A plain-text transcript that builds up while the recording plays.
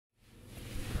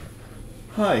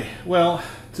Hi, well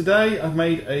today I've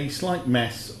made a slight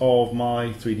mess of my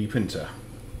 3D printer.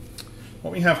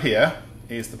 What we have here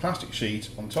is the plastic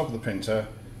sheet on top of the printer,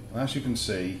 and as you can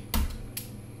see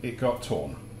it got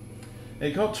torn.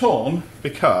 It got torn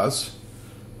because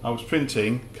I was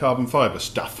printing carbon fibre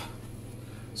stuff.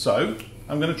 So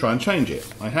I'm going to try and change it.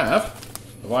 I have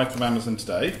arrived from Amazon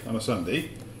today on a Sunday,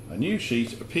 a new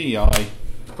sheet of PEI,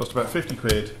 cost about 50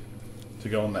 quid to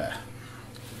go on there.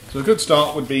 So a good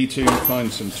start would be to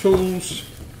find some tools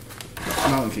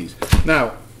and Allen keys.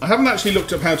 Now, I haven't actually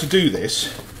looked up how to do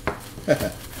this.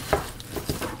 Yeah,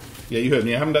 you heard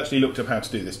me, I haven't actually looked up how to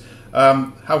do this.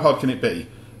 How hard can it be?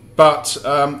 But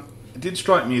it did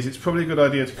strike me as it's probably a good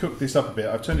idea to cook this up a bit.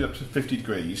 I've turned it up to 50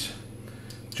 degrees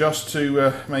just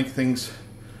to make things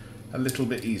a little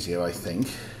bit easier, I think.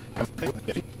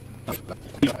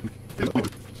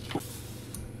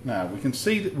 Now, we can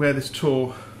see that where this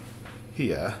tore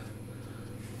here.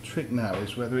 The trick now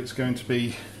is whether it's going to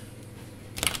be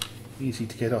easy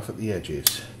to get off at the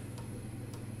edges.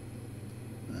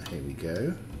 Here we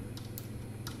go.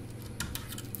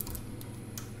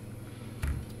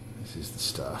 This is the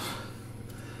stuff.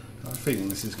 I have a feeling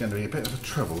this is going to be a bit of a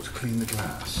trouble to clean the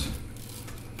glass.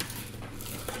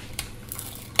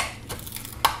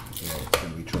 Yeah, it's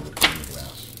going to be trouble to clean the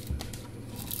glass.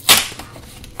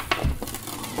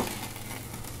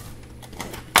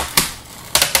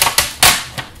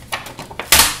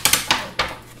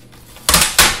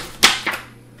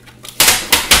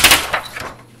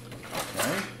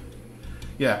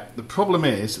 Yeah, the problem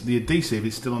is the adhesive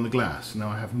is still on the glass. Now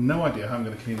I have no idea how I'm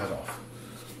going to clean that off.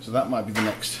 So that might be the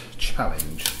next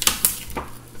challenge.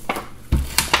 I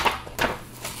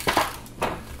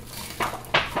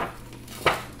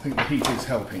think the heat is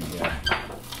helping here.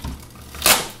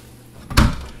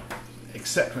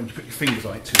 Except when you put your fingers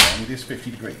on it too long, it is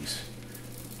 50 degrees.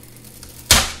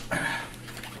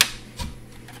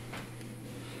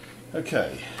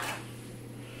 Okay.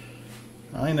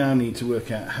 I now need to work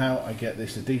out how I get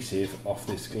this adhesive off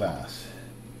this glass,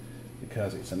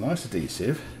 because it's a nice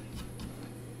adhesive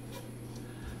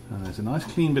and there's a nice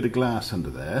clean bit of glass under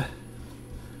there.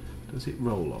 Does it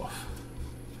roll off?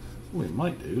 Oh, it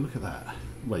might do, look at that.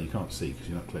 Well, you can't see because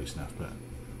you're not close enough, but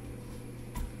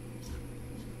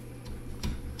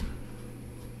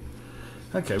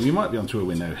okay, we might be onto a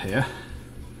window here.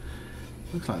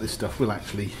 Looks like this stuff will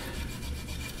actually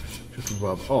just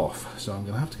rub off, so I'm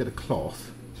going to have to get a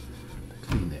cloth to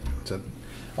clean it. So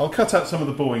I'll cut out some of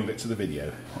the boring bits of the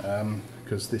video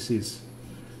because this is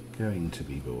going to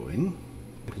be boring.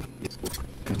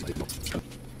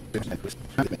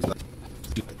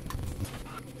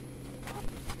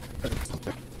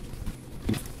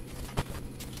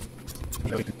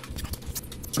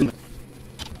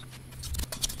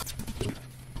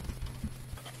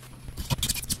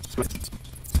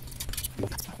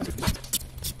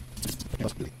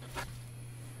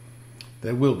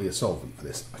 There will be a solvent for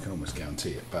this, I can almost guarantee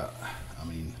it, but I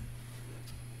mean,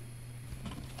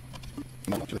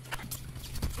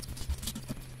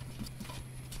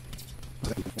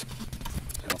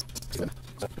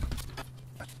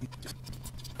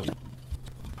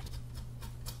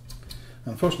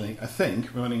 unfortunately I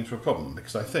think we're running into a problem,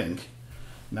 because I think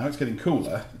now it's getting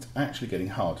cooler, it's actually getting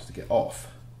harder to get off.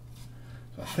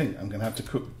 So I think I'm going to have to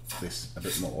cook this a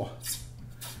bit more,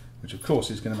 which of course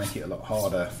is going to make it a lot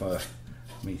harder for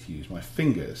me to use my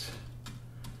fingers.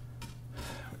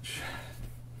 Which,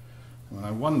 I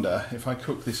wonder if I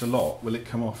cook this a lot, will it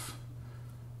come off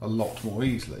a lot more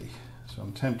easily? So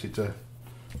I'm tempted to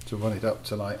run it up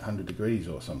to like 100 degrees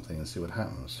or something and see what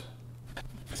happens.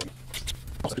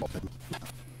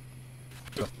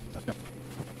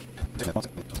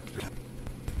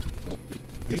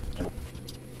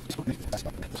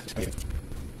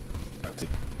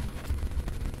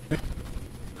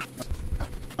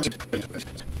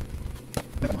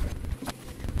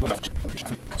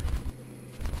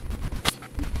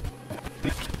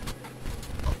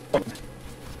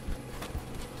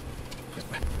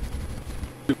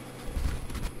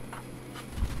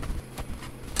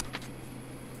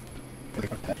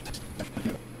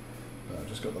 I've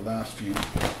just got the last few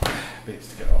bits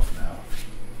to get off now.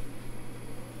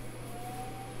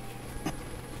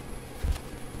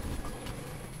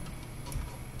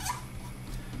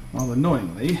 Well,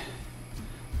 annoyingly,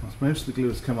 as most of the glue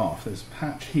has come off, there's a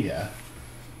patch here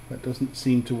that doesn't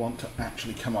seem to want to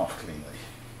actually come off cleanly.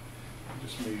 I'll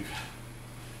just move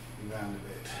around a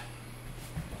bit.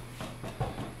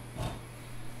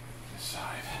 This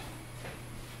side.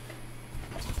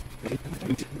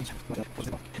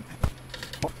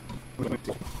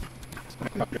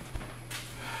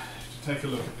 To take a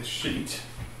look at this sheet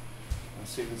and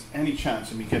Let's see if there's any chance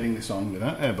of me getting this on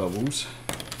without air bubbles.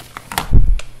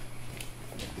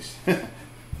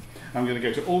 I'm going to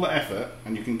go to all the effort,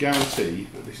 and you can guarantee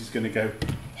that this is going to go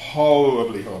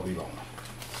horribly, horribly wrong.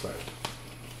 So,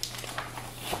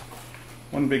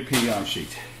 one big PEI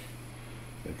sheet.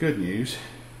 The good news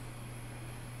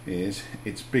is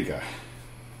it's bigger.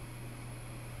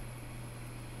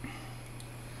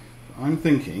 I'm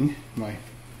thinking my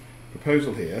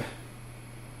proposal here,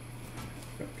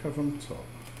 got cover on the top.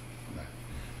 No.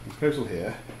 The proposal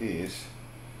here is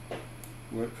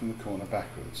work from the corner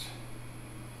backwards.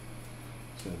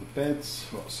 So the bed's,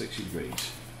 what, 60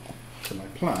 degrees. So my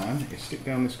plan is stick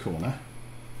down this corner.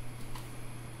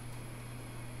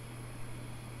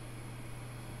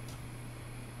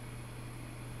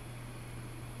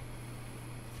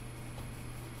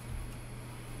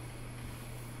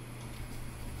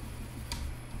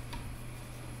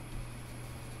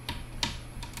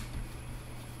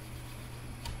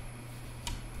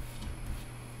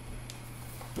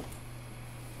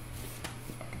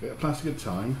 A bit of plastic at a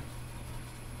time.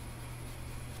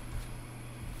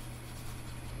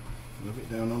 Rub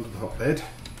it down onto the hotbed.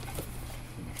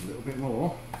 A little bit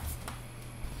more.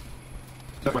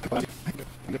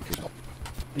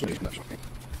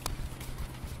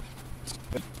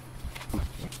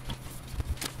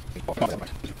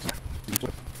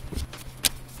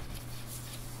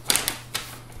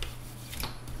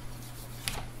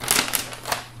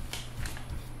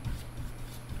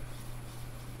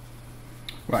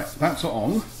 Right, that's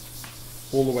on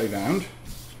all the way round.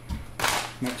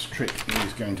 Next trick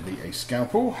is going to be a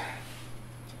scalpel,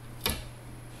 the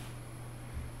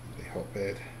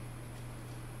hotbed,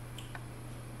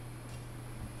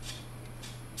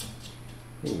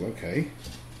 oh okay,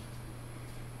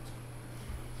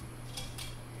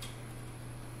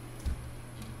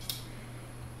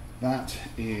 that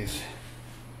is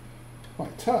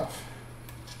quite tough.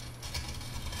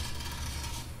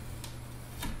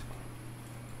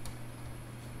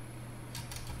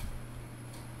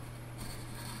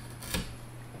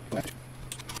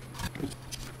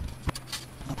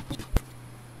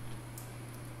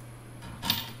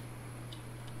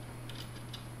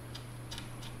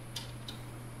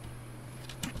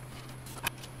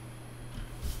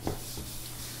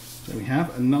 So we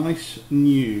have a nice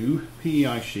new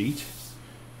PEI sheet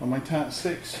on my TAZ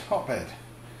 6 hotbed.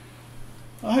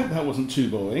 I hope that wasn't too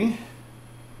boring.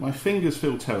 My fingers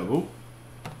feel terrible.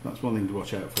 That's one thing to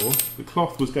watch out for. The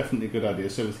cloth was definitely a good idea,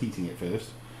 so was heating it first.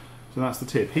 So that's the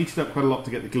tip. Heat it up quite a lot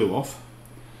to get the glue off.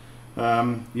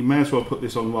 You may as well put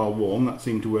this on while warm. That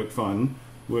seemed to work fine.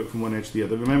 Work from one edge to the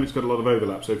other. Remember, it's got a lot of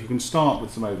overlap, so if you can start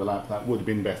with some overlap, that would have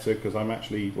been better, because I'm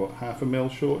actually, what, half a mil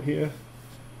short here?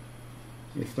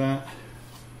 If that.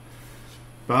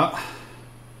 But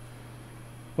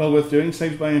well worth doing.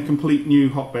 Saves buying a complete new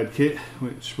hotbed kit,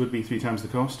 which would be 3 times the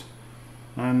cost.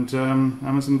 And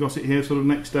Amazon got it here sort of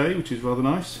next day, which is rather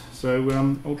nice. So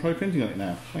I'll try printing on it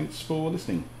now. Thanks for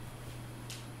listening.